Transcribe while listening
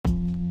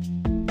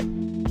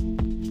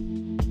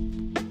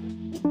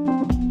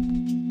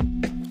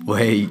Well,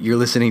 hey, you're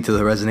listening to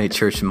the Resonate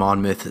Church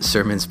Monmouth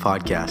Sermons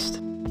podcast.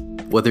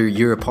 Whether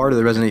you're a part of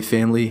the Resonate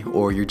family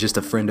or you're just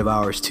a friend of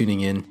ours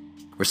tuning in,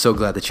 we're so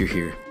glad that you're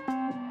here.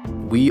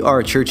 We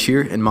are a church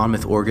here in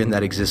Monmouth, Oregon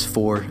that exists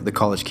for the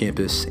college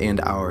campus and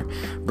our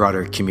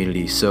broader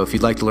community. So if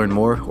you'd like to learn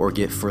more or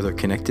get further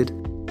connected,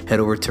 head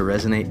over to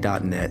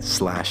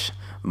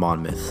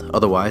resonate.net/Monmouth.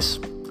 Otherwise,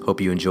 hope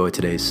you enjoy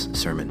today's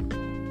sermon.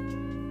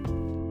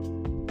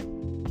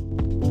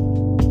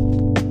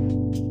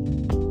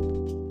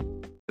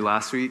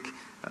 Last week,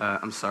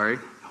 I'm sorry.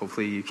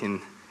 Hopefully you can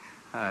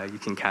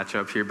catch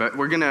up here. But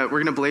we're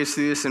gonna blaze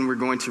through this, and we're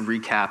going to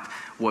recap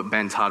what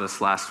Ben taught us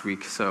last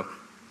week. So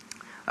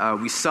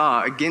we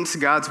saw, against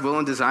God's will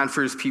and design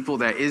for his people,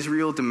 that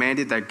Israel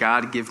demanded that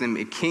God give them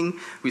a king.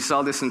 We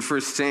saw this in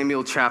 1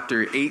 Samuel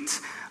chapter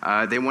 8.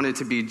 They wanted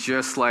to be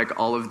just like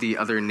all of the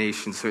other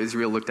nations. So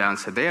Israel looked out and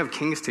said, they have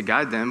kings to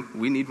guide them.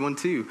 We need one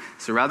too.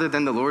 So rather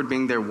than the Lord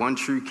being their one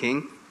true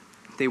king,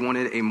 they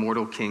wanted a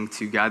mortal king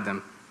to guide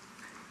them.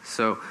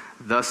 So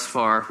thus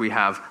far we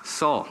have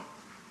Saul.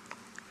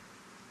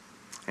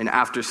 And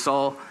after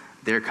Saul,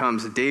 there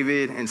comes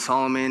David and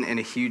Solomon and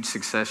a huge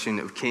succession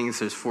of kings.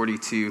 There's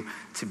 42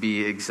 to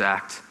be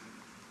exact.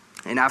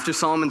 And after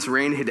Solomon's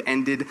reign had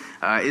ended,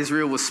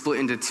 Israel was split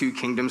into two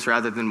kingdoms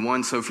rather than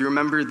one. So if you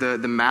remember the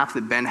map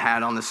that Ben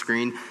had on the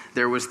screen,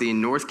 there was the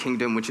north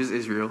kingdom, which is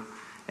Israel,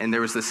 and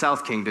there was the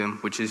south kingdom,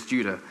 which is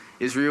Judah.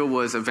 Israel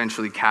was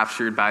eventually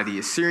captured by the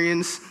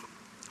Assyrians.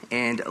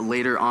 And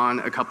later on,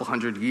 a couple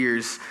hundred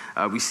years,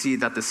 we see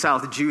that the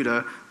south,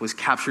 Judah, was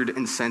captured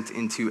and sent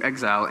into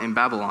exile in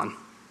Babylon.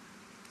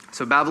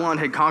 So Babylon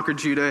had conquered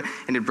Judah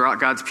and had brought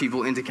God's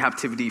people into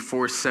captivity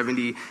for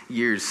 70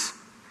 years.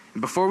 And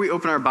before we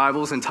open our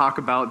Bibles and talk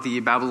about the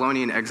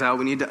Babylonian exile,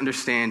 we need to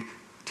understand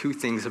two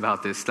things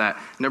about this. That,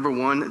 number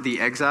one, the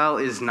exile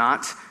is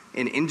not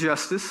an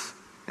injustice.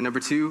 And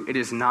number two, it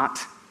is not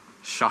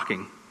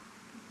shocking.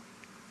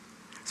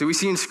 So we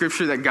see in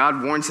Scripture that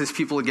God warns his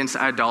people against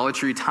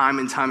idolatry time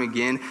and time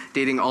again,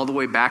 dating all the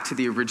way back to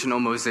the original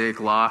Mosaic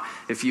law.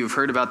 If you've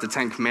heard about the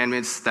 10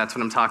 Commandments, that's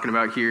what I'm talking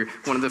about here.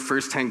 One of the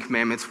first 10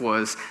 Commandments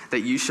was that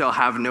you shall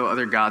have no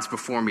other gods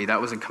before me. That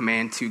was a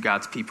command to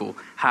God's people.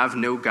 Have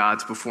no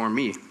gods before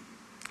me. You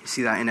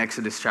see that in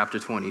Exodus chapter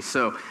 20.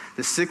 So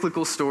the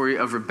cyclical story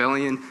of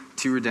rebellion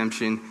to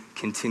redemption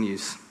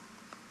continues.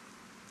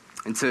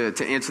 And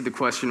to answer the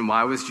question,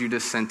 why was Judah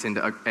sent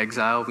into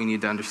exile, we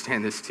need to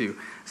understand this too.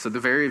 So the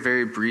very,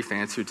 very brief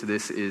answer to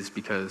this is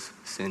because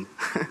sin.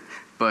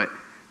 But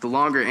the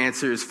longer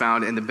answer is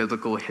found in the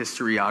biblical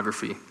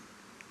historiography.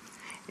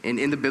 And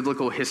in the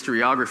biblical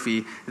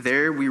historiography,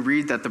 there we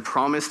read that the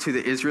promise to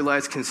the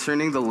Israelites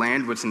concerning the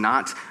land was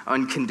not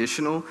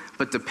unconditional,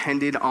 but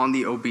depended on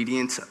the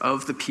obedience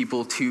of the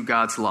people to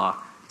God's law.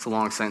 It's a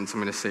long sentence, I'm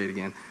going to say it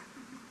again.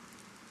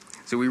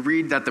 So we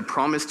read that the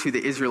promise to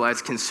the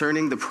Israelites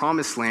concerning the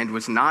promised land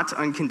was not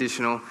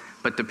unconditional,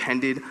 but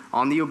depended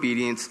on the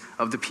obedience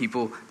of the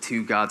people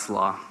to God's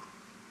law.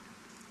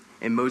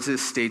 And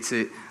Moses states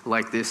it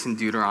like this in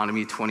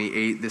Deuteronomy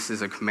 28. This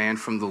is a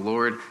command from the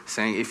Lord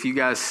saying, if you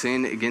guys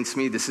sin against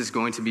me, this is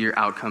going to be your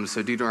outcome.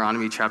 So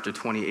Deuteronomy chapter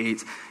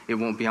 28, it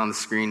won't be on the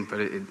screen, but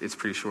it's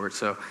pretty short.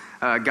 So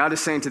God is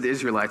saying to the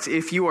Israelites,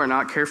 if you are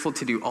not careful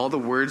to do all the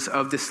words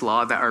of this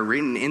law that are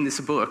written in this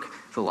book,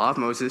 the law of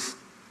Moses,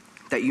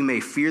 that you may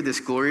fear this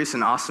glorious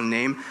and awesome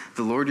name,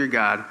 the Lord your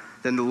God,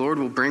 then the Lord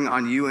will bring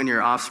on you and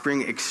your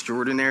offspring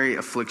extraordinary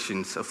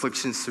afflictions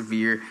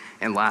severe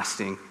and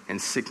lasting, and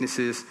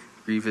sicknesses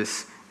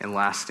grievous and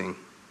lasting.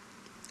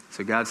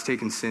 So God's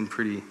taken sin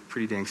pretty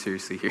dang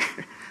seriously here.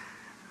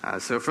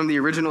 So from the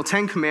original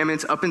 10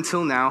 Commandments up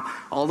until now,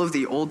 all of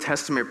the Old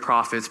Testament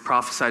prophets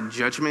prophesied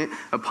judgment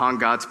upon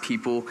God's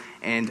people,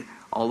 and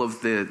all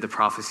of the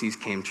prophecies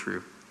came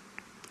true.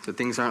 So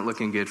things aren't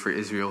looking good for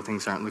Israel.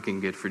 Things aren't looking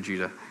good for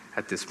Judah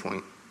at this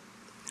point.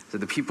 So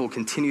the people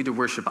continue to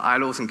worship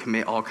idols and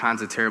commit all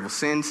kinds of terrible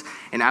sins.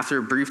 And after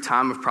a brief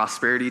time of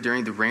prosperity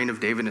during the reign of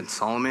David and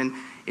Solomon,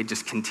 it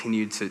just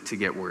continued to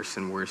get worse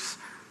and worse.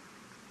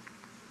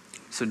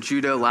 So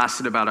Judah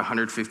lasted about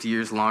 150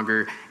 years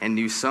longer and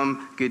knew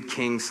some good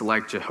kings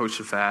like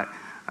Jehoshaphat,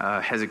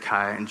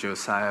 Hezekiah, and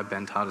Josiah.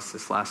 Ben taught us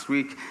this last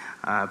week.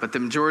 But the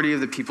majority of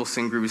the people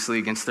sinned grievously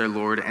against their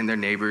Lord and their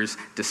neighbors,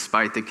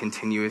 despite the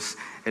continuous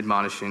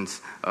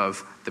admonitions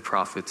of the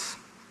prophets.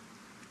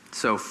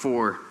 So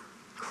for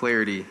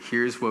clarity,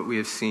 here's what we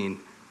have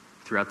seen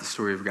throughout the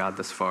story of God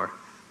thus far.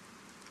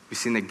 We've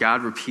seen that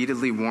God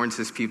repeatedly warns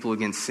his people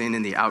against sin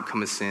and the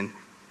outcome of sin.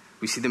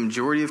 We see the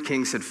majority of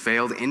kings had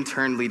failed, in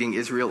turn leading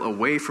Israel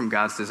away from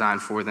God's design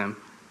for them.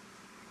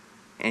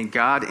 And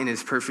God, in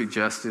his perfect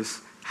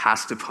justice,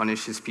 has to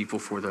punish his people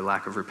for their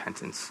lack of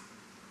repentance.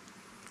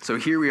 So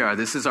here we are.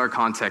 This is our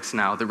context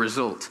now. The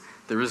result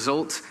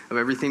of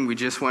everything we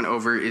just went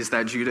over is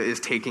that Judah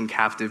is taken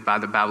captive by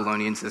the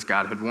Babylonians as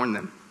God had warned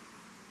them.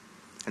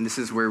 And this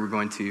is where we're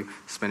going to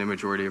spend a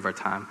majority of our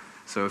time.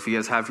 So if you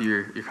guys have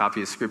your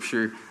copy of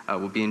Scripture,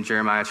 we'll be in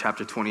Jeremiah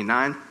chapter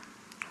 29.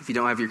 If you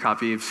don't have your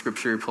copy of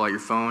Scripture, pull out your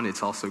phone.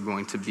 It's also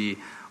going to be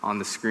on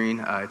the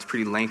screen. It's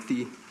pretty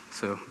lengthy.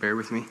 so bear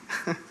with me.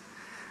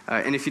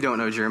 And if you don't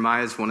know,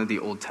 Jeremiah is one of the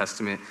Old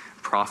Testament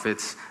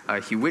prophets.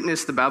 He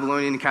witnessed the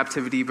Babylonian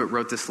captivity, but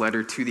wrote this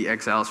letter to the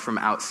exiles from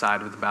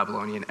outside of the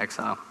Babylonian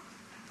exile,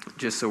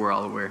 just so we're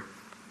all aware.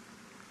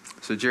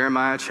 So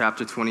Jeremiah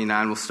chapter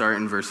 29, we'll start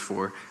in verse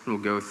 4, and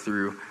we'll go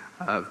through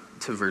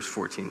to verse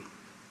 14.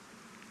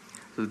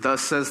 So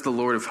thus says the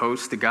Lord of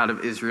hosts, the God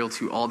of Israel,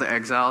 to all the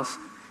exiles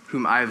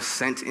whom I have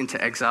sent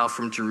into exile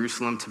from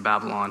Jerusalem to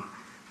Babylon.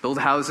 Build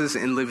houses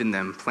and live in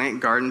them.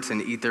 Plant gardens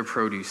and eat their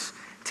produce.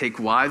 Take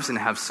wives and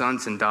have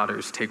sons and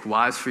daughters. Take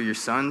wives for your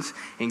sons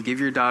and give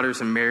your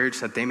daughters in marriage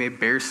that they may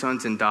bear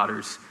sons and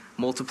daughters.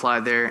 Multiply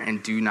there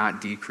and do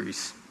not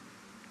decrease.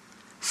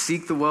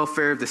 Seek the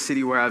welfare of the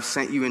city where I have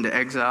sent you into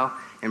exile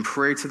and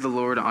pray to the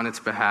Lord on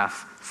its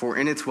behalf. For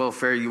in its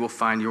welfare you will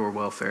find your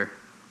welfare.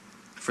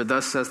 For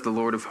thus says the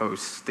Lord of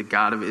hosts, the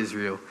God of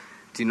Israel,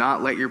 do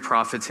not let your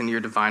prophets and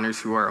your diviners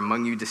who are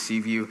among you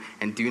deceive you,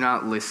 and do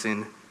not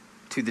listen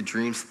to the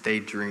dreams that they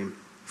dream.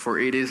 For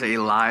it is a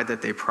lie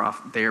that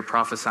they are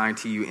prophesying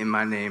to you in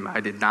my name. I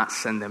did not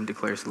send them,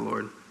 declares the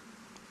Lord.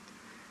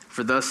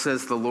 For thus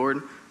says the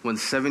Lord, when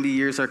 70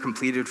 years are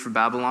completed for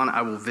Babylon,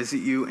 I will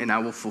visit you, and I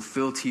will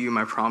fulfill to you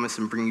my promise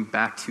and bring you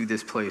back to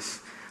this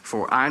place.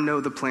 For I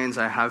know the plans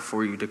I have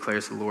for you,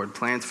 declares the Lord,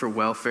 plans for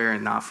welfare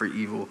and not for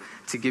evil,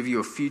 to give you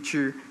a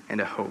future and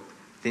a hope.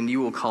 Then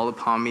you will call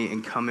upon me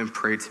and come and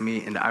pray to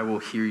me, and I will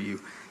hear you.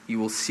 You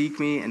will seek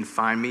me and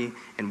find me,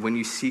 and when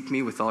you seek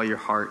me with all your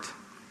heart,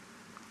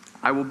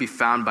 I will be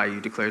found by you,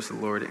 declares the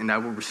Lord, and I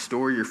will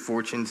restore your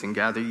fortunes and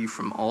gather you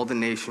from all the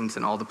nations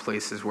and all the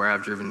places where I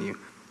have driven you,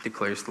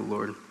 declares the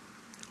Lord.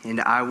 And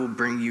I will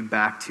bring you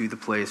back to the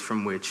place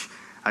from which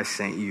I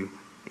sent you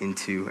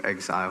into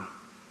exile.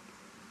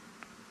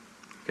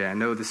 Okay, I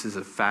know this is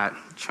a fat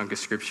chunk of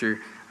scripture.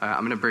 I'm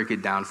going to break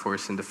it down for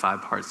us into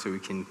 5 parts so we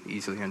can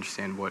easily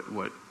understand what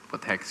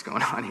the heck is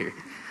going on here.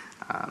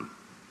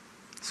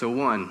 So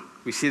 1,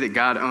 we see that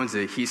God owns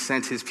it. He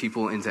sent his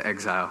people into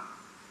exile.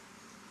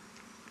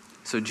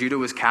 So Judah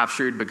was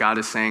captured, but God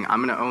is saying,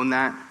 I'm going to own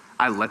that.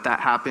 I let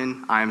that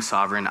happen. I am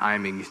sovereign. I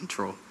am in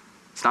control.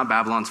 It's not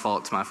Babylon's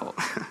fault. It's my fault.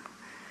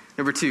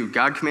 Number 2,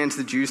 God commands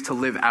the Jews to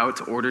live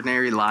out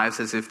ordinary lives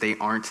as if they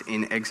aren't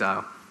in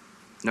exile.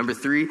 Number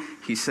 3,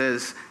 he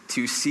says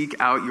to seek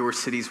out your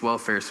city's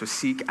welfare. So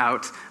seek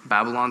out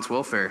Babylon's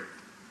welfare.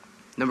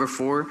 Number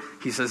 4,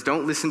 he says,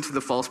 don't listen to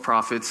the false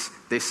prophets.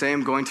 They say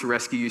I'm going to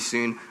rescue you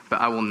soon, but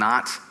I will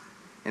not.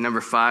 And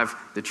number 5,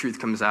 the truth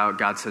comes out.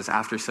 God says,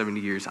 after 70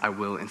 years, I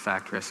will in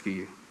fact rescue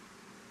you.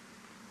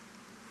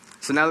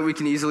 So now that we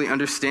can easily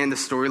understand the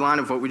storyline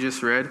of what we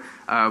just read,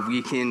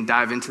 we can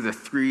dive into the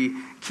 3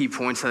 key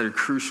points that are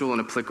crucial and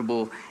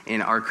applicable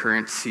in our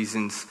current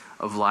seasons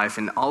of life.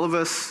 And all of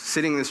us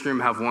sitting in this room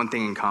have one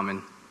thing in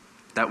common,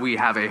 that we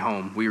have a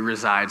home. We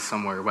reside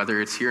somewhere, whether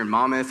it's here in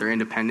Monmouth or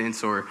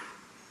Independence or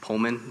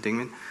Pullman,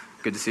 Dingman.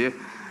 Good to see you.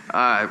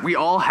 We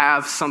all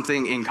have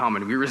something in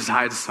common. We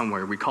reside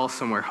somewhere. We call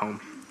somewhere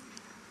home.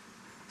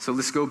 So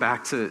let's go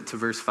back to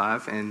verse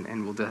 5,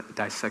 and we'll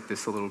dissect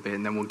this a little bit,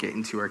 and then we'll get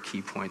into our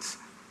key points.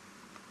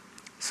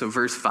 So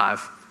verse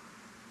 5,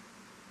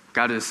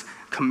 God is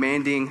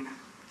commanding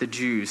the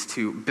Jews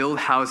to build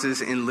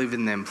houses and live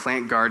in them,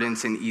 plant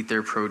gardens and eat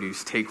their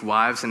produce, take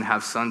wives and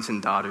have sons and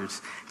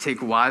daughters,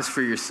 take wives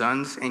for your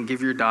sons and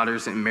give your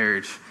daughters in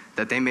marriage,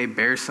 that they may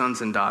bear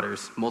sons and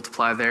daughters,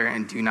 multiply there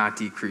and do not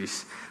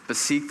decrease. But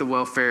seek the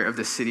welfare of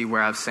the city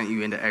where I have sent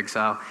you into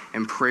exile,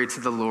 and pray to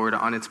the Lord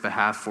on its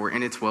behalf, for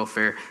in its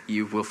welfare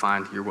you will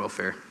find your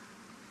welfare.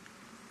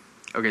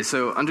 Okay,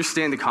 so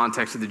understand the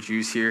context of the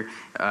Jews here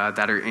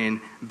that are in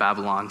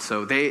Babylon.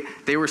 So they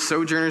were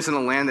sojourners in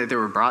a land that they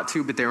were brought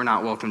to, but they were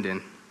not welcomed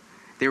in.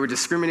 They were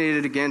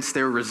discriminated against,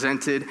 they were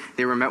resented,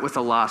 they were met with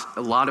a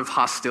lot of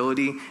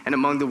hostility, and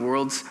among the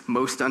world's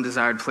most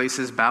undesired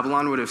places,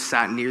 Babylon would have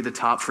sat near the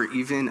top for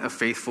even a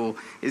faithful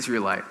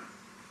Israelite.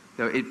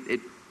 You know,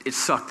 it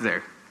sucked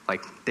there.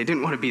 Like, they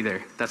didn't want to be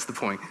there. That's the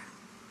point.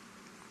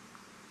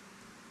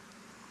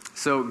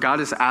 So God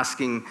is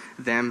asking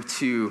them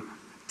to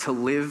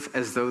live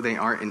as though they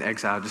aren't in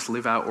exile, just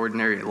live out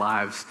ordinary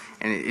lives.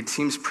 And it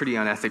seems pretty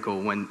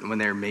unethical when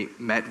they're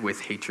met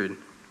with hatred.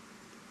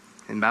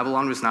 And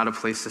Babylon was not a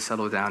place to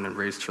settle down and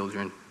raise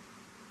children,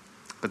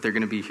 but they're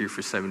going to be here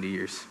for 70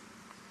 years.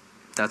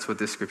 That's what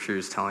this scripture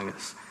is telling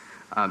us.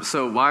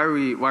 So why are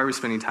we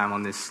spending time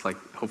on this? Like,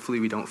 hopefully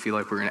we don't feel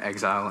like we're in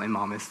exile in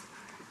Monmouth.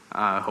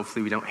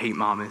 Hopefully we don't hate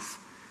Monmouth.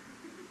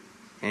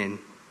 And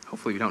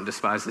hopefully we don't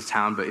despise this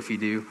town, but if you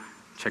do,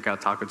 check out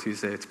Taco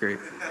Tuesday. It's great.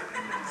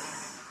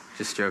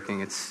 Just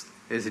joking. It's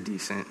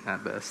decent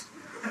at best.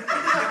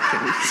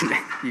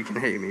 You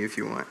can hate me if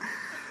you want.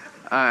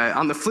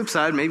 On the flip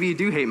side, maybe you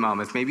do hate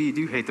Monmouth. Maybe you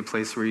do hate the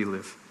place where you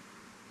live.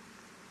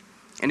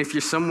 And if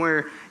you're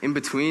somewhere in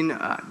between,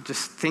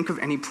 just think of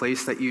any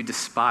place that you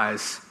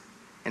despise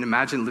and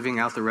imagine living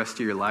out the rest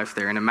of your life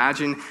there. And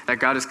imagine that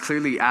God is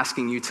clearly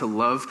asking you to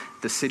love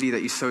the city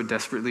that you so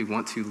desperately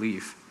want to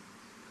leave.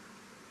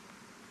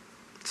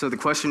 So the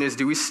question is,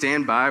 do we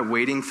stand by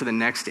waiting for the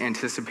next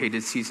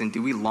anticipated season?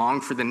 Do we long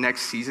for the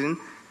next season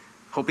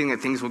hoping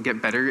that things will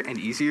get better and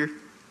easier?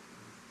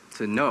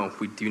 So no,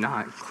 we do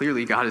not.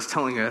 Clearly, God is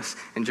telling us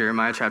in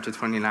Jeremiah chapter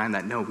 29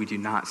 that no, we do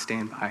not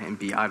stand by and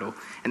be idle.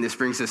 And this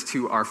brings us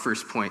to our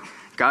first point.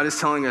 God is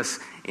telling us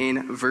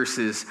in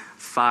verses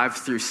 5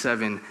 through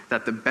 7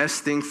 that the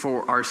best thing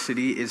for our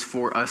city is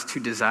for us to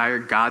desire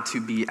God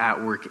to be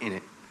at work in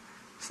it.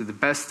 So the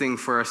best thing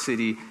for our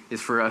city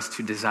is for us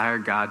to desire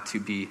God to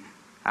be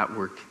at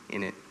work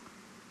in it.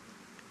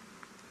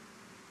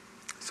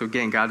 So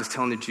again, God is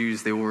telling the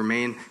Jews they will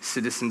remain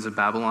citizens of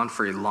Babylon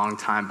for a long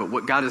time. But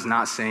what God is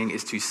not saying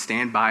is to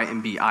stand by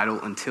and be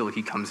idle until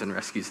he comes and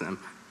rescues them.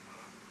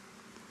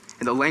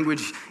 And the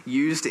language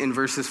used in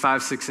verses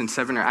 5, 6, and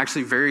 7 are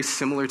actually very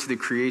similar to the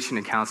creation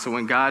account. So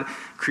when God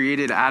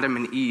created Adam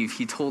and Eve,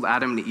 he told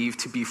Adam and Eve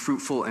to be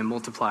fruitful and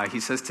multiply. He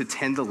says to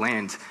tend the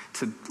land,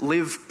 to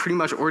live pretty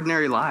much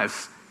ordinary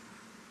lives.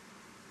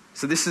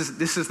 So this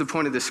is the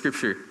point of the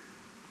scripture.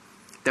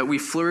 That we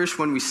flourish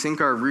when we sink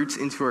our roots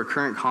into our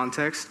current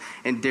context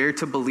and dare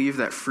to believe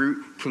that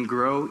fruit can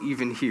grow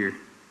even here.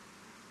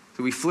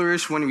 So we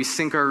flourish when we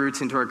sink our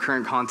roots into our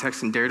current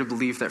context and dare to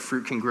believe that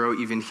fruit can grow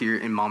even here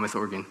in Monmouth,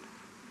 Oregon.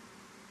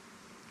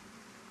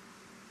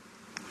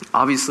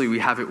 Obviously, we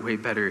have it way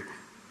better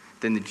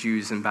than the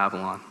Jews in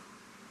Babylon.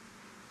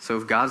 So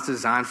if God's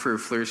design for a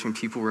flourishing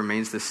people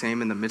remains the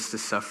same in the midst of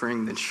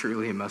suffering, then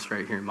surely it must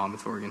right here in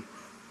Monmouth, Oregon.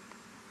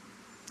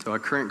 So our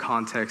current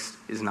context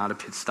is not a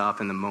pit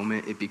stop, and the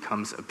moment it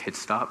becomes a pit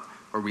stop,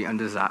 or we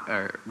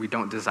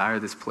don't desire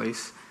this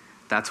place,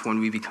 that's when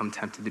we become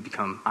tempted to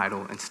become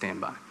idle and stand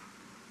by.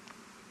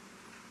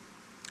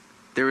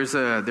 There was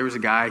a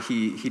guy,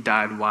 he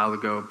died a while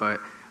ago, but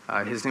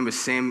his name was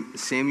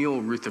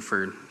Samuel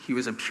Rutherford. He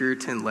was a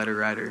Puritan letter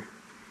writer,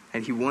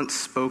 and he once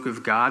spoke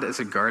of God as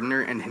a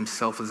gardener and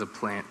himself as a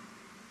plant.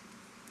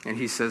 And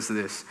he says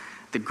this: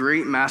 "The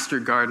great master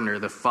gardener,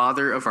 the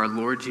Father of our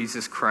Lord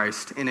Jesus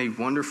Christ, in a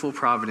wonderful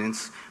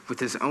providence, with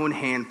his own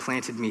hand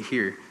planted me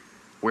here,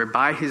 where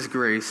by his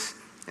grace,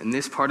 in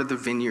this part of the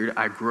vineyard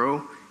I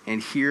grow,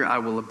 and here I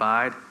will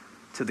abide,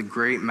 till the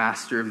great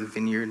master of the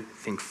vineyard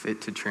think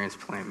fit to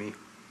transplant me."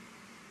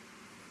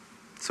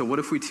 So what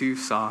if we too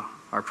saw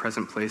our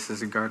present place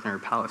as a garden or a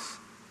palace?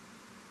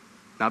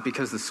 Not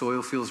because the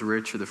soil feels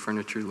rich or the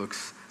furniture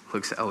looks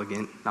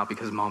elegant, not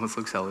because Monmouth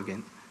looks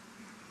elegant.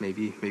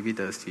 Maybe it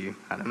does to you,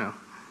 I don't know.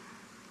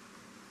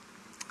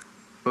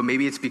 But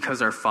maybe it's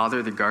because our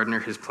Father, the gardener,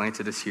 has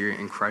planted us here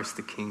and Christ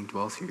the King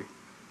dwells here.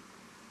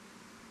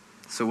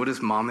 So what does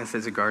Monmouth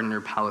as a garden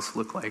or palace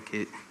look like?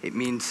 It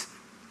means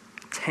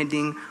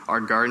tending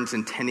our gardens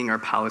and tending our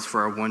palace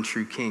for our one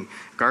true King.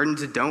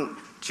 Gardens don't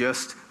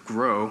just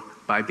grow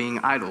by being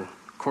idle.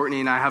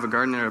 Courtney and I have a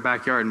garden in our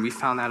backyard, and we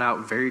found that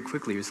out very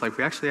quickly. It's like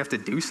we actually have to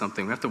do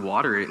something. We have to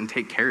water it and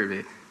take care of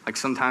it. Like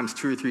sometimes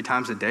 2 or 3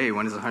 times a day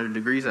when it's 100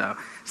 degrees out.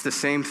 It's the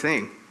same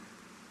thing.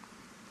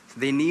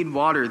 They need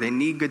water, they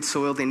need good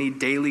soil, they need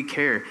daily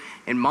care.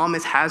 And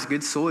Monmouth has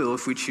good soil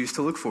if we choose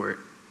to look for it.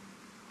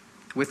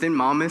 Within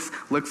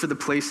Monmouth, look for the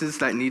places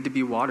that need to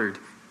be watered.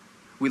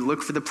 We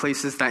look for the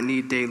places that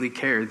need daily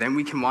care. Then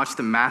we can watch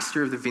the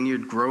master of the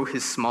vineyard grow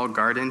his small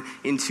garden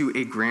into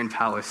a grand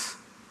palace.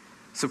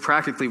 So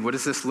practically, what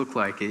does this look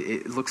like?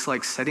 It looks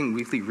like setting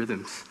weekly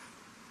rhythms.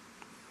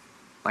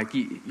 Like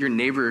your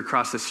neighbor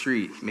across the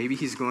street, maybe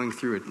he's going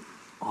through an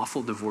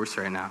awful divorce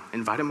right now.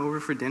 Invite him over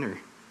for dinner.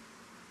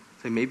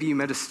 So maybe you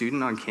met a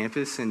student on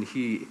campus and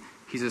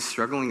he's a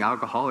struggling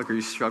alcoholic or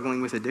he's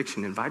struggling with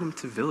addiction. Invite him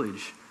to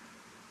Village.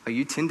 Like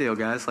you Tyndale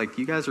guys, like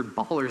you guys are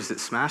ballers at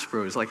Smash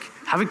Bros. Like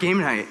have a game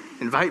night.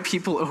 Invite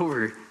people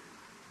over.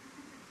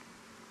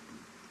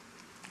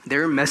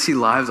 There are messy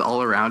lives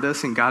all around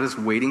us, and God is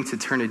waiting to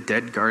turn a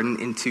dead garden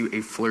into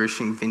a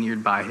flourishing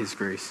vineyard by his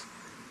grace.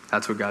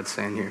 That's what God's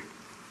saying here.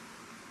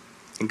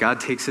 And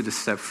God takes it a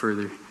step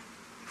further.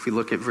 If we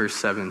look at verse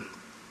 7.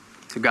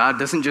 So God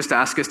doesn't just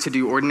ask us to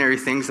do ordinary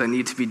things that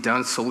need to be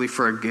done solely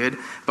for our good,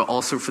 but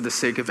also for the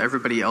sake of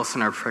everybody else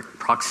in our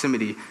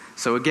proximity.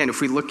 So again,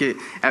 if we look at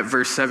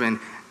verse 7,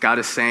 God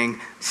is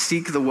saying,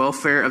 "Seek the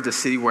welfare of the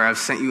city where I've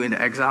sent you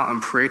into exile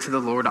and pray to the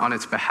Lord on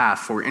its behalf,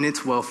 for in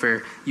its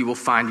welfare you will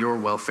find your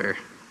welfare."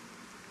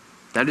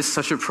 That is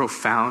such a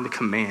profound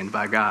command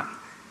by God.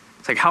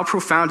 It's like, how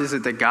profound is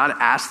it that God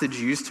asked the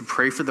Jews to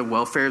pray for the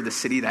welfare of the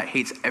city that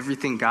hates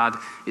everything God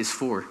is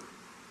for?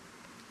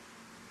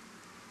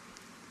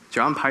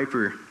 John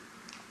Piper,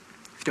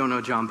 if you don't know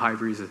John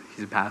Piper, he's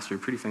a pastor,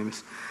 pretty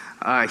famous.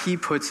 He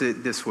puts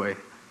it this way.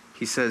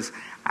 He says,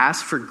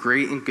 "Ask for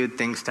great and good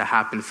things to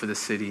happen for the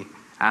city.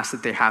 Ask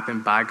that they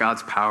happen by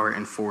God's power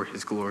and for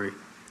his glory.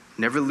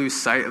 Never lose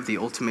sight of the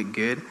ultimate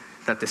good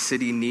that the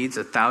city needs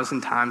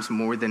 1,000 times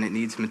more than it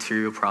needs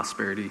material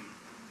prosperity."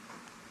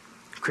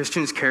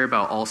 Christians care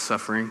about all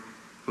suffering,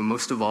 but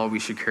most of all, we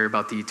should care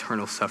about the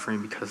eternal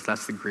suffering because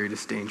that's the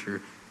greatest danger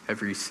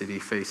every city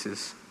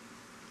faces.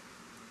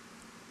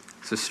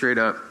 So straight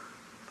up,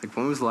 like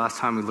when was the last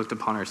time we looked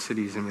upon our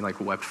cities and we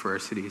wept for our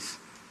cities?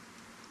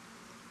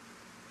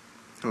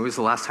 When was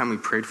the last time we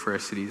prayed for our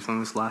cities? When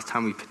was the last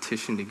time we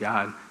petitioned to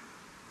God,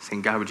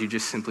 saying, "God, would you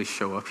just simply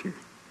show up here?"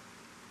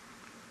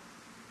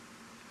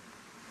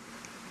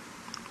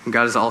 And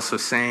God is also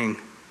saying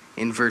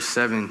in verse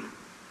 7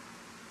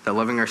 that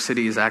loving our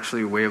city is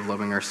actually a way of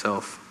loving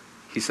ourselves.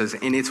 He says,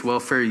 in its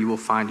welfare, you will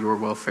find your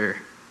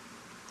welfare.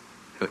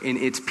 So in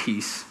its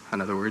peace, in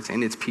other words,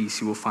 in its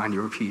peace, you will find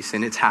your peace.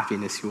 In its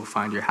happiness, you will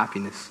find your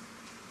happiness.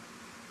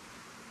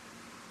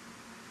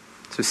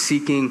 So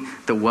seeking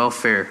the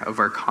welfare of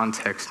our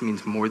context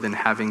means more than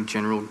having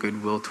general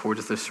goodwill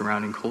towards the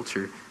surrounding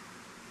culture.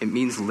 It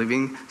means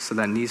living so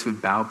that knees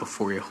would bow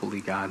before a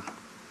holy God.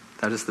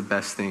 That is the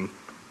best thing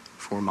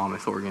for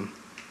Monmouth, Oregon,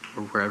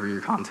 or wherever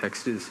your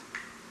context is.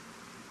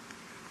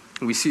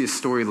 And we see a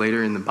story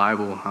later in the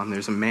Bible.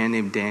 There's a man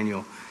named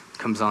Daniel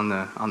comes on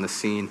the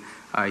scene.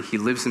 He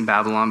lives in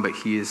Babylon, but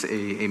he is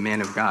a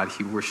man of God.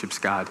 He worships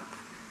God.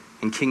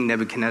 And King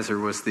Nebuchadnezzar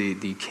was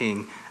the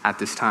king at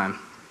this time.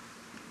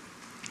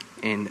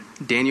 And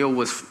Daniel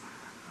was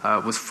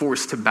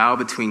forced to bow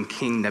between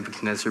King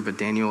Nebuchadnezzar, but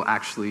Daniel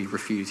actually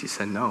refused. He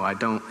said, no, I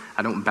don't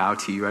bow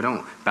to you. I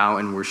don't bow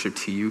and worship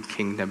to you,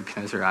 King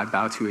Nebuchadnezzar. I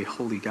bow to a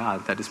holy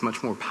God that is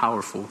much more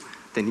powerful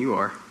than you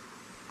are.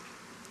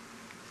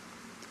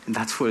 And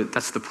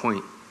that's the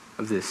point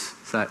of this,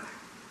 is that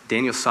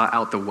Daniel sought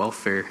out the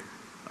welfare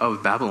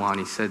of Babylon.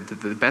 He said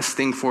that the best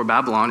thing for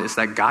Babylon is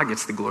that God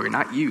gets the glory,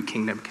 not you,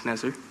 King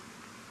Nebuchadnezzar.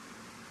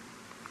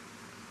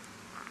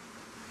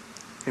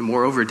 And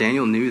moreover,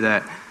 Daniel knew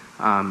that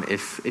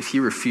if he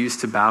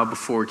refused to bow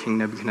before King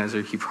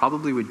Nebuchadnezzar, he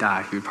probably would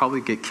die. He would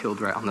probably get killed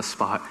right on the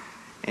spot.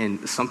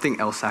 And something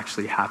else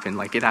actually happened.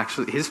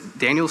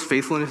 Daniel's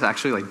faithfulness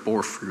actually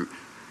bore fruit.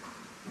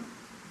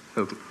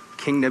 So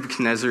King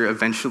Nebuchadnezzar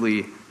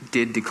eventually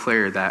did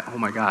declare that, oh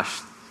my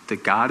gosh, the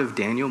God of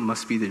Daniel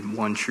must be the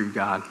one true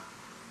God.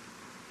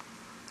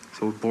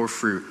 So it bore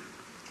fruit.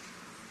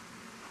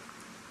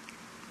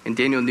 And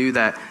Daniel knew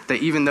that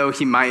even though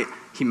he might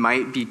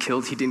be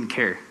killed, he didn't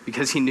care,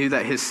 because he knew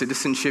that his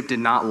citizenship did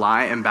not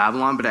lie in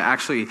Babylon, but it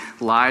actually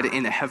lied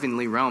in the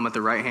heavenly realm at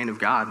the right hand of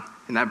God.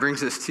 And that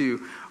brings us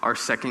to our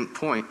second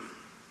point.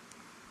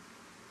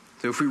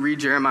 So if we read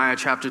Jeremiah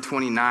chapter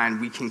 29,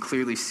 we can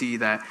clearly see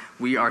that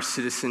we are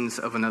citizens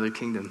of another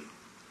kingdom.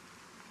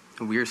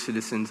 We are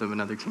citizens of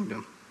another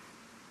kingdom.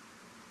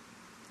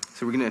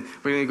 So we're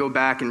gonna go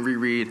back and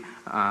reread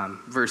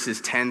verses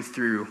 10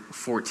 through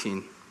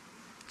 14.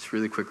 Just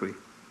really quickly.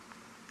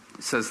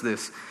 It says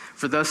this: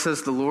 For thus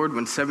says the Lord,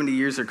 when 70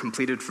 years are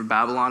completed for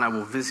Babylon, I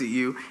will visit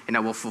you, and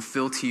I will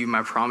fulfill to you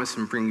my promise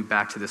and bring you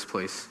back to this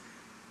place.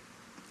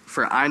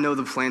 For I know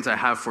the plans I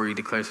have for you,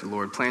 declares the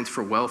Lord, plans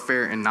for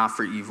welfare and not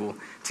for evil,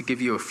 to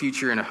give you a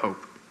future and a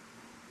hope.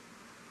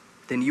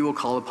 Then you will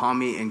call upon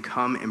me and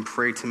come and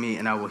pray to me,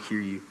 and I will hear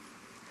you.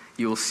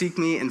 You will seek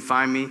me and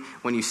find me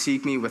when you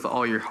seek me with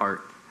all your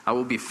heart. I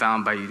will be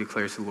found by you,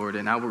 declares the Lord,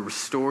 and I will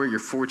restore your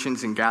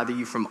fortunes and gather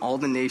you from all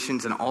the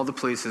nations and all the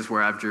places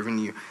where I've driven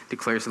you,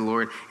 declares the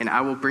Lord, and I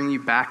will bring you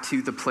back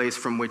to the place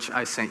from which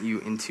I sent you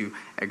into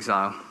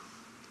exile.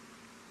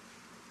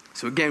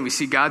 So again, we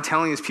see God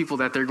telling his people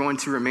that they're going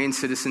to remain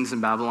citizens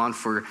in Babylon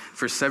for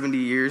 70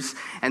 years,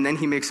 and then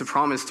he makes a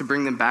promise to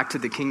bring them back to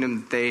the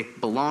kingdom that they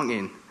belong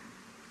in.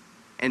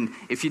 And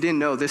if you didn't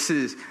know, this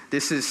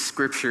is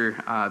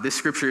scripture. This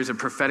scripture is a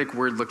prophetic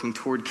word looking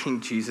toward King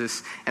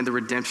Jesus and the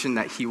redemption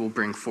that he will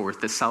bring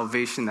forth, the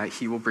salvation that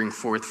he will bring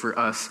forth for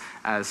us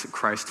as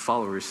Christ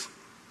followers.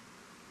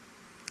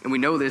 And we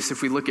know this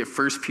if we look at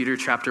 1 Peter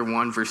chapter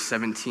 1, verse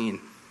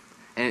 17.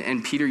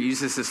 And Peter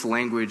uses this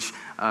language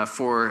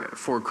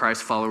for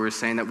Christ followers,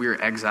 saying that we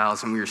are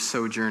exiles and we are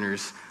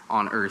sojourners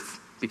on earth,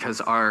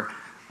 because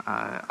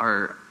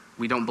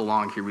we don't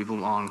belong here. We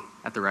belong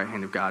at the right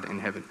hand of God in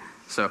heaven.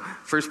 So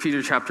 1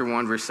 Peter chapter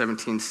 1, verse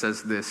 17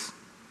 says this: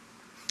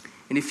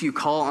 And if you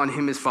call on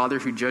him as Father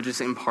who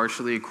judges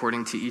impartially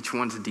according to each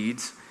one's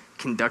deeds,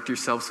 conduct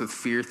yourselves with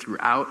fear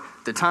throughout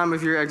the time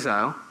of your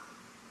exile,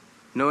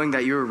 knowing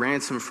that you are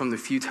ransomed from the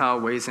futile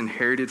ways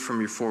inherited from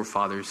your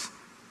forefathers,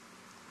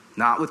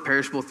 not with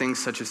perishable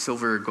things such as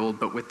silver or gold,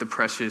 but with the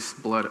precious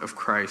blood of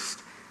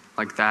Christ,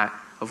 like that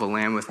of a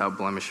lamb without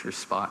blemish or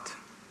spot.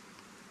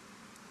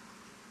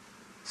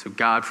 So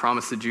God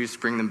promised the Jews to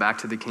bring them back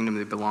to the kingdom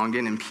they belonged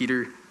in, and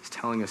Peter is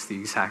telling us the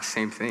exact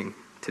same thing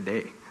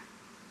today.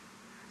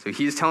 So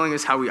he is telling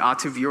us how we ought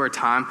to view our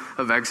time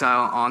of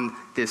exile on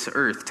this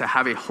earth, to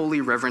have a holy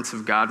reverence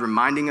of God,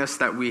 reminding us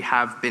that we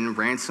have been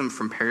ransomed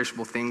from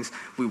perishable things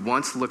we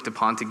once looked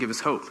upon to give us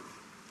hope.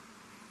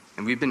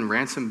 And we've been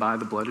ransomed by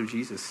the blood of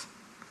Jesus.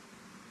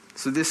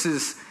 So this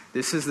is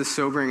the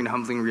sobering and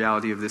humbling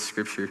reality of this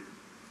scripture,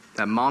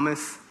 that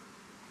Monmouth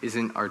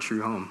isn't our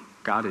true home.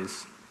 God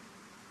is.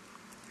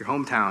 Your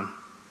hometown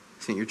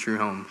isn't your true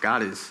home.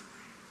 God is.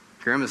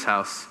 Grandma's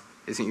house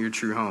isn't your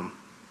true home.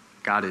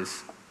 God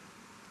is.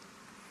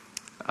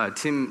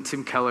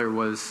 Tim Keller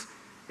was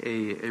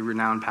a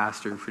renowned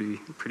pastor,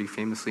 pretty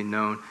famously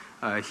known.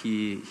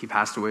 He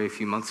passed away a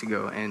few months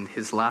ago, and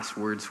his last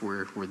words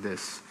were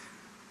this.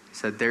 He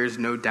said, "There is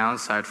no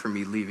downside for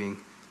me leaving,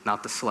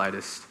 not the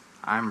slightest.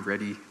 I'm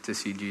ready to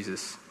see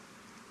Jesus."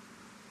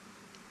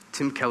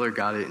 Tim Keller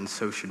got it, and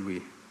so should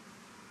we.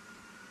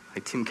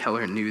 Tim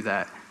Keller knew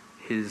that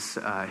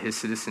his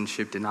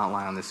citizenship did not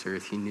lie on this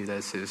earth. He knew that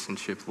his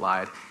citizenship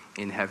lied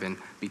in heaven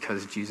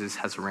because Jesus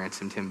has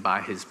ransomed him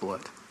by his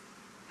blood.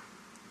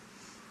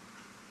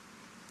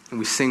 And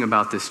we sing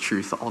about this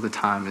truth all the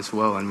time as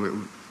well,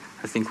 and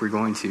I think we're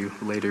going to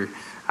later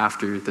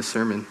after the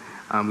sermon.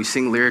 We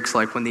sing lyrics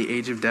like, "When the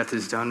age of death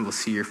is done, we'll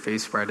see your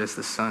face bright as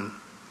the sun."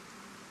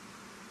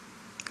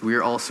 We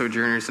are all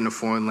sojourners in a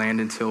foreign land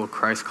until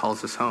Christ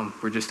calls us home.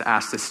 We're just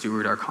asked to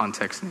steward our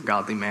context in a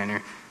godly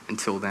manner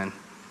until then.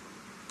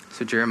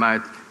 So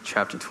Jeremiah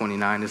chapter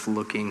 29 is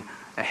looking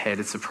ahead.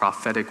 It's a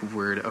prophetic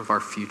word of our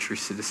future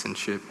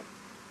citizenship.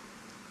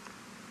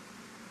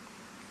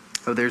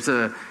 Oh, there's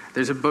a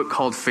book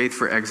called Faith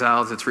for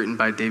Exiles. It's written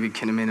by David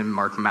Kinnaman and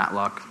Mark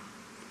Matlock.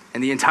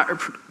 And the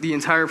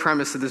entire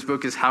premise of this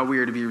book is how we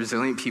are to be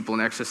resilient people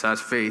and exercise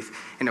faith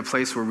in a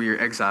place where we are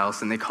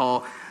exiles. And they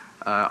call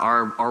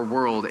our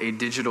world a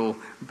digital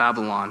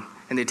Babylon.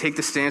 And they take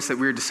the stance that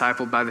we are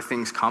discipled by the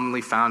things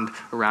commonly found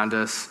around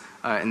us.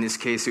 In this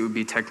case, it would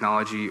be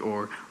technology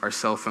or our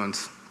cell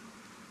phones.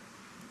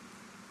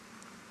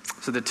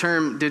 So the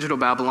term digital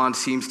Babylon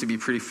seems to be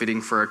pretty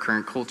fitting for our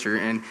current culture.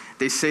 And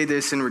they say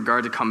this in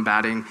regard to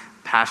combating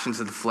passions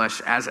of the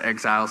flesh as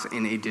exiles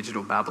in a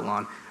digital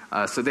Babylon.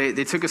 So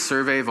they took a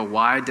survey of a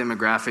wide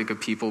demographic of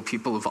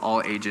people of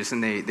all ages,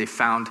 and they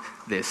found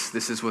this.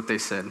 This is what they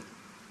said.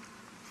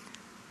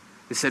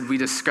 They said, "We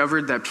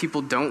discovered that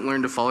people don't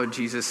learn to follow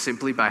Jesus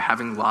simply by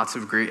having lots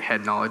of great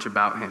head knowledge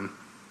about him,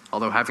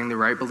 although having the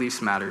right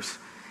beliefs matters.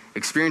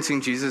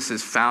 Experiencing Jesus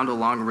is found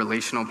along a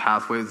relational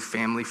pathway with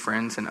family,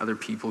 friends, and other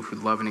people who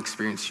love and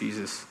experience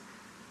Jesus.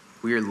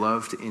 We are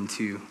loved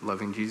into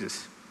loving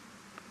Jesus."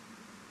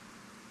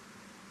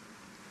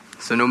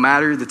 So no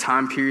matter the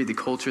time period, the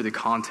culture, the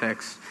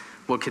context,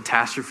 what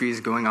catastrophe is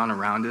going on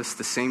around us,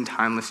 the same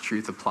timeless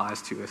truth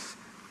applies to us.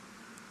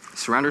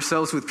 Surround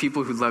ourselves with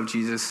people who love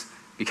Jesus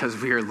because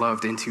we are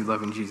loved into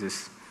loving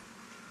Jesus.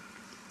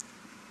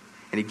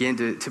 And again,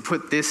 to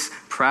put this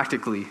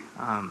practically,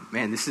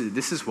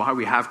 this is why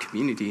we have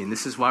community, and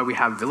this is why we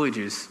have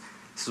villages.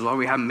 This is why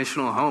we have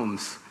missional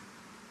homes.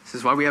 This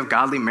is why we have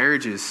godly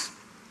marriages.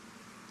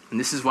 And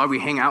this is why we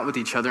hang out with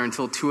each other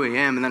until 2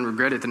 a.m. and then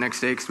regret it the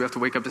next day because we have to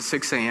wake up at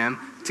 6 a.m.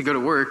 to go to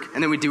work,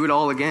 and then we do it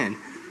all again.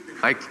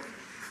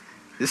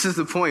 This is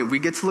the point. We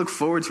get to look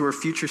forward to our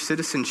future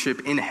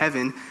citizenship in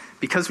heaven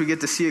because we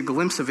get to see a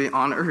glimpse of it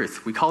on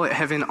earth. We call it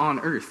heaven on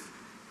earth.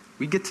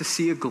 We get to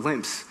see a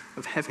glimpse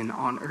of heaven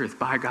on earth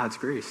by God's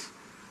grace.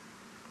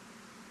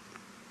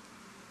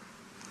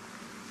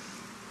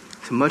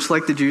 So much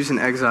like the Jews in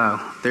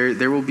exile,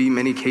 there will be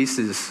many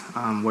cases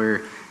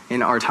where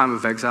in our time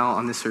of exile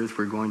on this earth,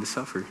 we're going to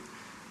suffer.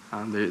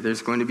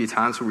 There's going to be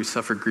times where we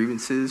suffer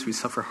grievances, we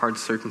suffer hard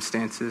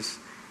circumstances,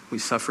 we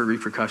suffer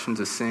repercussions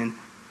of sin.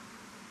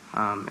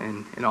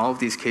 And in all of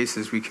these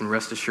cases, we can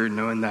rest assured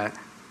knowing that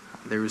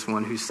there is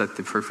one who set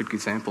the perfect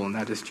example, and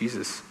that is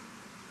Jesus.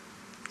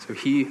 So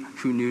he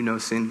who knew no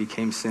sin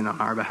became sin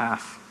on our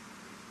behalf.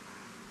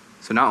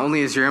 So not only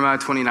is Jeremiah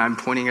 29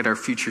 pointing at our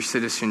future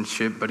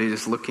citizenship, but it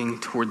is looking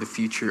toward the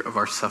future of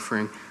our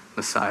suffering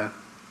Messiah.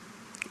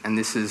 And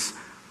this is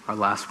our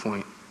last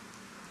point.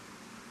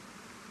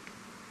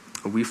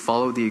 We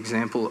follow the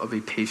example of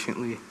a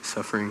patiently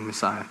suffering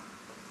Messiah.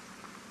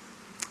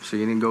 So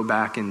you're going to go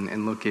back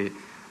and look at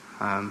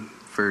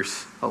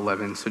verse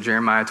 11. So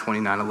Jeremiah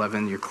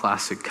 29:11, your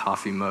classic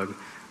coffee mug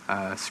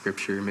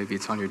scripture. Maybe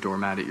it's on your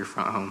doormat at your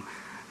front home.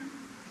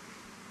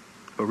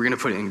 But we're going to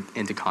put it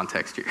into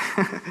context here.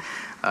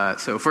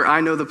 So, "For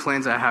I know the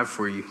plans I have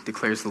for you,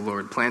 declares the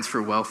Lord, plans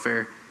for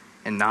welfare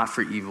and not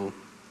for evil,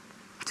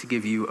 to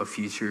give you a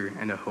future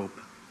and a hope."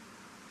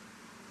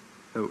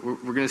 So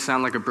we're going to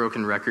sound like a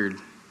broken record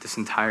this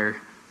entire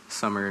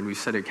summer, and we've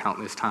said it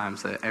countless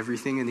times, that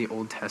everything in the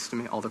Old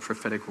Testament, all the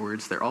prophetic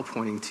words, they're all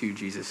pointing to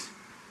Jesus.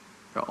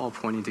 They're all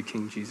pointing to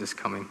King Jesus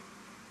coming.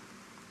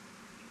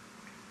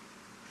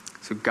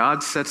 So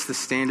God sets the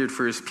standard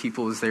for his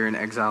people as they're in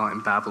exile in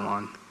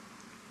Babylon.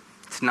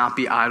 To not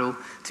be idle,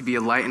 to be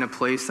a light in a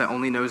place that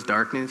only knows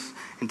darkness,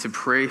 and to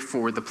pray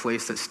for the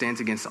place that stands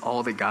against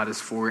all that God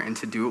is for, and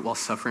to do it while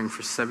suffering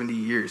for 70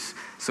 years.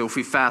 So if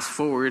we fast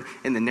forward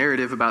in the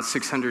narrative about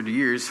 600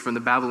 years from the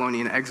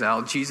Babylonian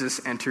exile,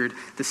 Jesus entered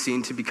the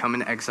scene to become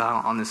an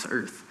exile on this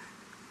earth.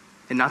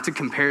 And not to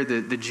compare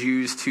the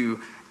Jews to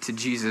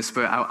Jesus,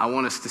 but I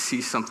want us to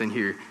see something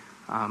here.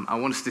 I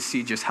want us to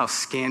see just how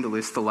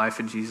scandalous the life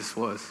of Jesus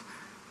was.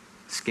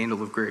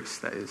 Scandal of grace,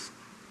 that is.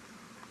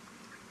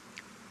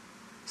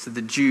 So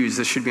the Jews,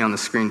 this should be on the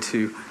screen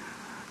too.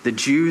 The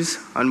Jews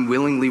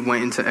unwillingly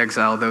went into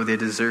exile, though they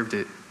deserved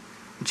it.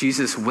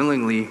 Jesus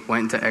willingly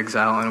went into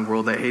exile in a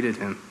world that hated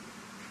him.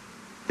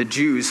 The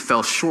Jews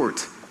fell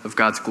short of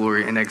God's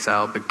glory in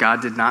exile, but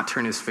God did not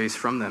turn his face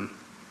from them.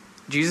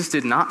 Jesus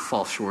did not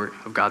fall short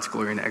of God's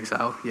glory in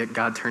exile, yet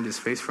God turned his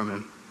face from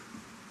him.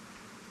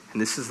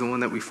 And this is the one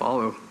that we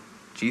follow,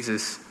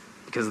 Jesus,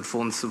 because the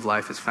fullness of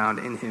life is found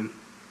in him.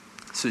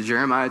 So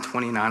Jeremiah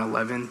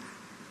 29:11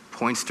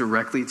 points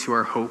directly to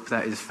our hope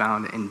that is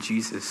found in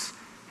Jesus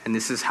And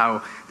this is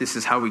how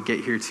we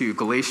get here too.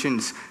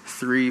 Galatians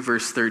 3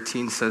 verse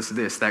 13 says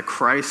this, that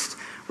Christ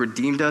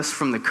redeemed us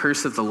from the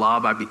curse of the law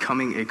by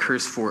becoming a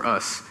curse for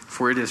us.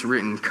 For it is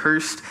written,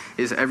 cursed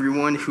is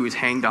everyone who is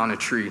hanged on a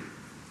tree.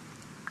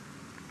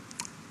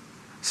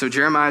 So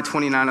Jeremiah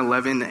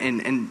 29:11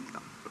 and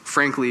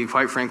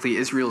quite frankly,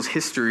 Israel's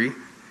history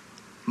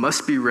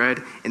must be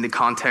read in the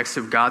context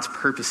of God's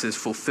purposes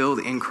fulfilled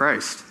in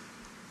Christ.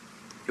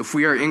 If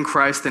we are in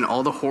Christ, then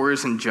all the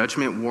horrors and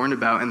judgment warned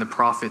about in the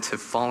prophets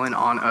have fallen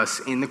on us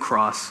in the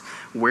cross,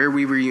 where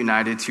we were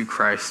united to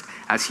Christ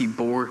as he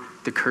bore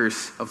the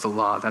curse of the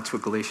law. That's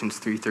what Galatians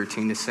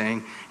 3:13 is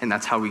saying, and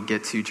that's how we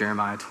get to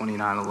Jeremiah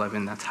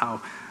 29:11.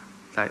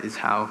 That is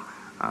how.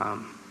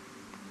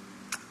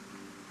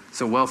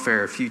 So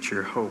welfare,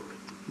 future, hope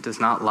does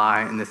not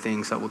lie in the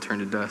things that will turn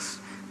to dust.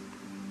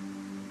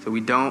 So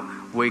we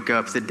don't wake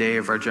up the day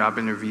of our job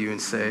interview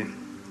and say,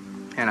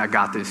 and I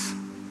got this,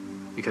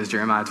 because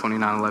Jeremiah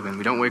 29:11.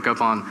 We don't wake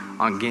up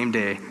on game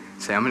day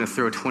and say, I'm going to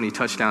throw 20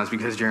 touchdowns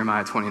because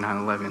Jeremiah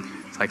 29:11.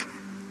 It's like,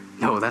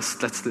 no, that's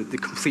the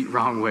complete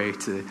wrong way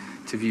to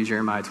view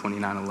Jeremiah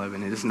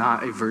 29:11. It is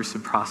not a verse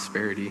of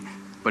prosperity,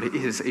 but it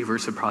is a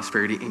verse of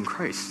prosperity in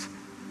Christ.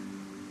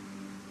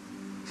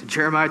 So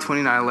Jeremiah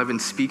 29:11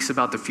 speaks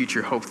about the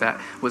future hope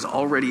that was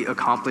already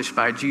accomplished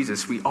by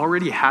Jesus. We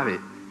already have it.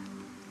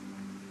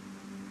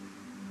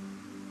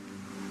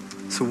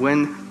 So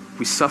when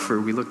we suffer,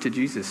 we look to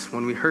Jesus.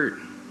 When we hurt,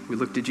 we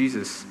look to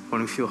Jesus.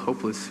 When we feel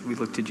hopeless, we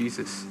look to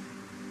Jesus.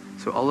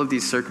 So all of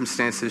these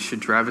circumstances should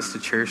drive us to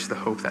cherish the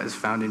hope that is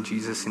found in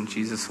Jesus and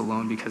Jesus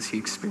alone, because he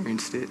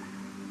experienced it.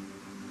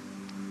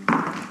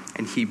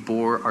 And he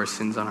bore our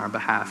sins on our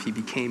behalf. He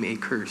became a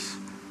curse.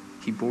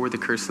 He bore the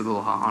curse of the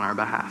law on our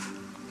behalf.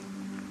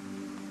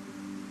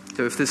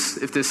 So if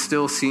this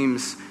still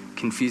seems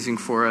confusing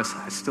for us,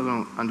 I still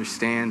don't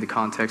understand the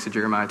context of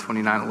Jeremiah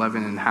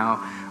 29:11 and how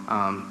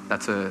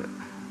that's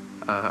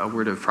a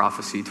word of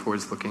prophecy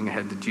towards looking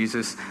ahead to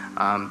Jesus.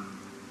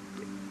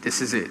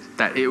 This is it,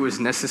 that it was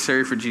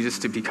necessary for Jesus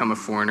to become a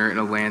foreigner in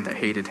a land that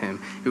hated him.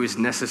 It was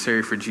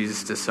necessary for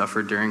Jesus to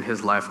suffer during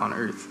his life on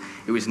earth.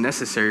 It was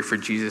necessary for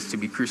Jesus to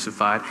be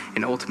crucified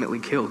and ultimately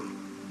killed.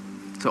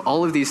 So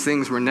all of these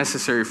things were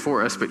necessary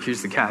for us, but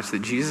here's the catch,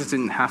 that Jesus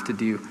didn't have to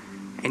do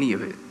any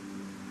of it.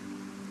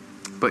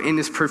 But in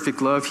his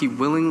perfect love, he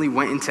willingly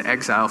went into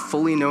exile,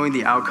 fully knowing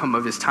the outcome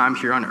of his time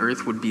here on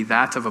earth would be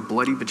that of a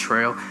bloody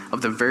betrayal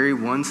of the very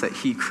ones that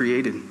he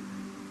created.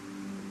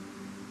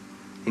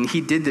 And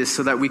he did this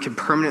so that we could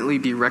permanently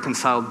be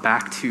reconciled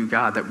back to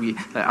God,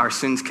 that our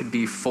sins could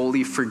be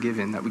fully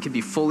forgiven, that we could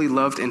be fully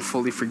loved and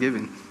fully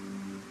forgiven.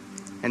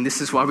 And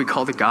this is why we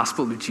call the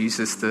gospel of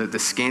Jesus the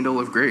scandal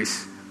of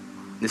grace.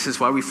 This is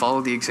why we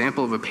follow the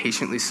example of a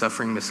patiently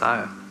suffering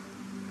Messiah.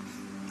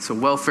 So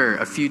welfare,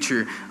 a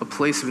future, a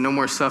place of no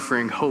more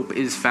suffering, hope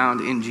is found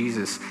in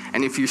Jesus.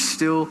 And if you're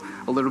still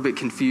a little bit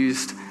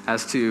confused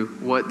as to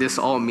what this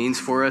all means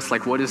for us,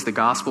 like what is the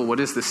gospel, what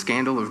is the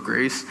scandal of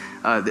grace,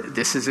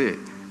 this is it.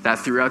 That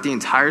throughout the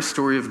entire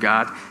story of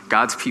God,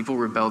 God's people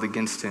rebelled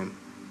against him,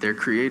 their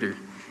creator.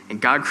 And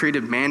God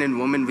created man and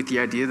woman with the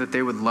idea that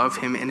they would love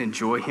him and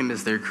enjoy him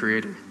as their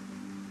creator.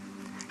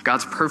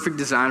 God's perfect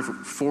design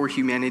for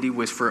humanity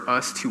was for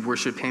us to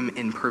worship him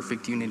in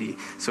perfect unity.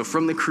 So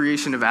from the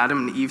creation of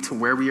Adam and Eve to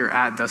where we are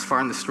at thus far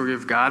in the story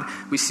of God,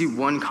 we see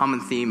one common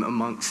theme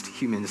amongst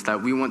humans,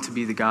 that we want to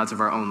be the gods of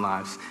our own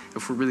lives.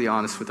 If we're really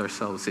honest with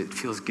ourselves, it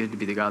feels good to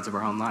be the gods of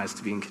our own lives,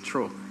 to be in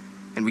control.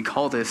 And we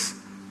call this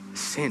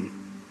sin.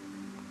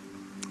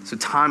 So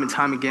time and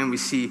time again, we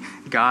see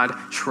God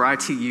try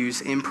to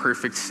use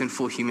imperfect,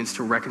 sinful humans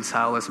to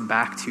reconcile us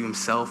back to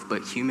himself.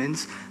 But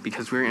humans,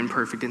 because we're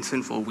imperfect and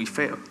sinful, we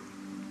fail.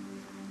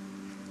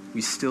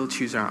 We still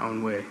choose our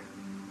own way.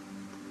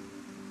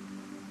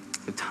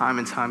 But time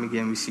and time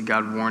again, we see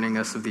God warning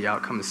us of the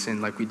outcome of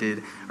sin, like we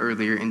did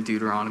earlier in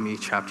Deuteronomy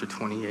chapter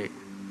 28.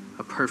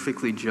 A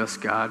perfectly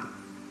just God,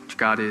 which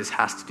God is,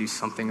 has to do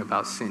something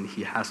about sin.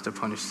 He has to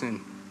punish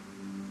sin.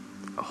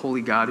 A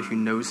holy God who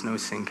knows no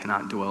sin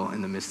cannot dwell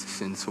in the midst of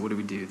sin. So what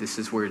do? This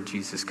is where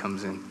Jesus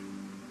comes in.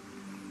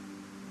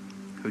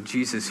 So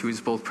Jesus, who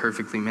is both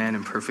perfectly man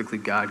and perfectly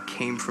God,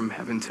 came from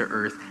heaven to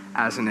earth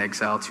as an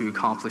exile to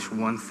accomplish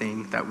one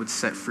thing that would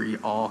set free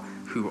all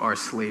who are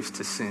slaves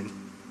to sin.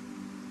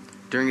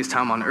 During his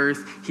time on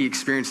earth, he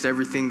experienced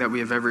everything that we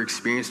have ever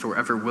experienced or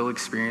ever will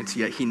experience,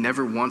 yet he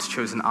never once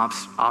chose an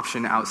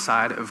option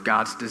outside of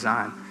God's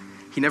design.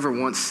 He never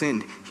once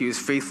sinned. He was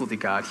faithful to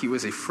God. He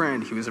was a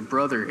friend. He was a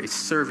brother, a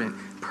servant,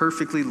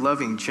 perfectly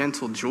loving,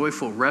 gentle,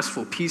 joyful,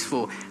 restful,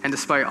 peaceful. And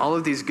despite all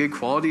of these good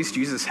qualities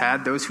Jesus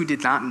had, those who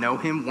did not know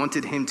him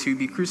wanted him to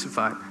be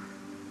crucified.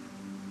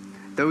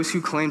 Those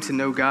who claimed to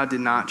know God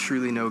did not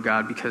truly know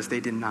God because they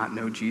did not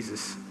know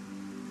Jesus.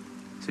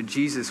 So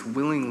Jesus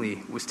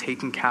willingly was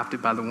taken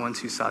captive by the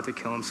ones who sought to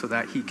kill him so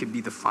that he could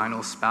be the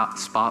final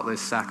spotless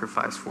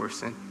sacrifice for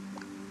sin.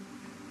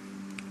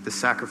 The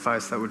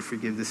sacrifice that would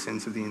forgive the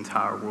sins of the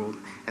entire world,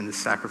 and the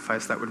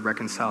sacrifice that would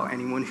reconcile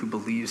anyone who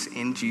believes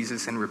in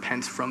Jesus and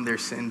repents from their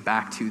sin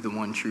back to the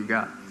one true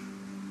God.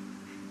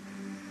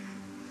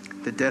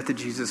 The death of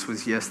Jesus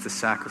was, yes, the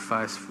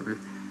sacrifice for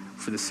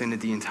the sin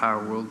of the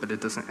entire world, but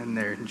it doesn't end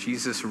there.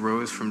 Jesus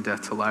rose from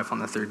death to life on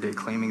the third day,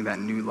 claiming that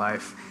new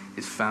life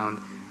is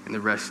found in the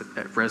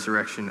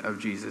resurrection of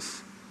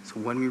Jesus. So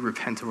when we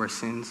repent of our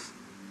sins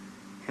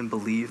and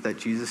believe that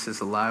Jesus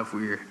is alive,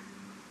 we are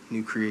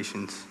new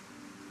creations.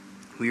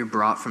 We are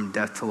brought from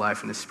death to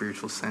life in a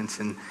spiritual sense,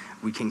 and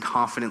we can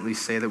confidently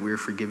say that we are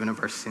forgiven of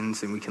our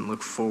sins, and we can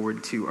look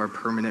forward to our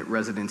permanent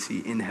residency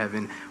in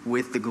heaven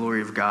with the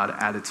glory of God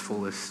at its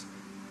fullest.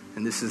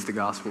 And this is the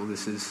gospel.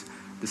 This is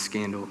the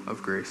scandal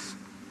of grace.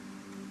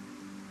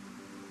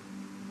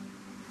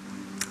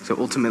 So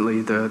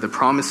ultimately, the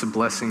promise of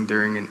blessing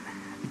during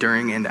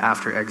and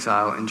after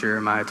exile in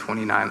Jeremiah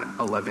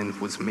 29:11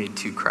 was made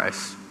to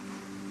Christ.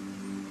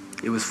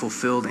 It was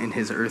fulfilled in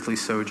his earthly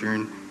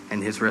sojourn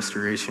and his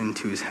restoration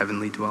to his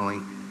heavenly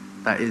dwelling.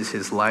 That is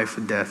his life,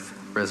 death,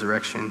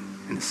 resurrection,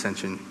 and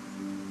ascension.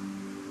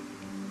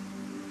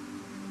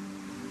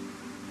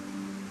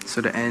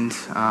 So to end,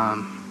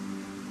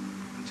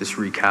 just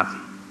recap.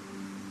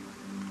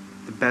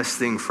 The best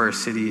thing for our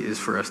city is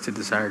for us to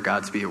desire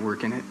God to be at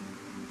work in it.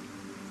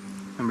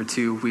 Number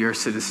 2, we are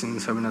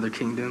citizens of another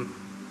kingdom.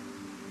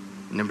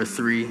 Number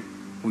 3,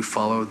 we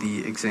follow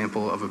the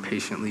example of a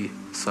patiently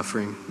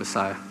suffering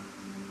Messiah.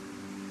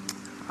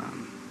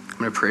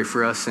 I'm going to pray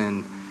for us,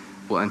 and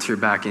we'll enter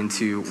back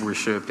into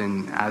worship.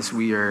 And as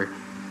we are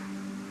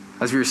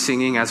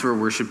singing, as we're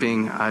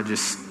worshiping, I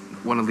just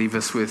want to leave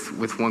us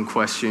with one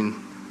question.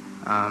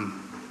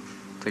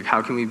 Like,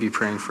 how can we be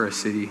praying for our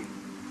city?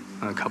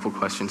 A couple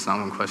questions, not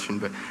one question,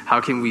 but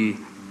how can we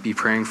be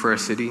praying for our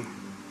city?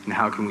 And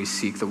how can we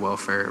seek the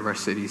welfare of our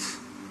cities?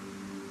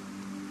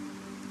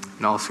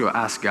 And also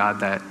ask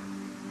God that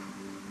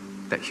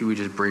he would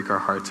just break our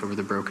hearts over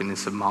the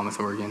brokenness of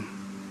Monmouth, Oregon,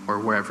 or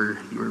wherever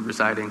you are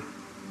residing.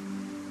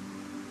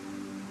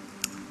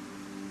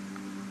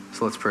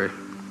 So let's pray.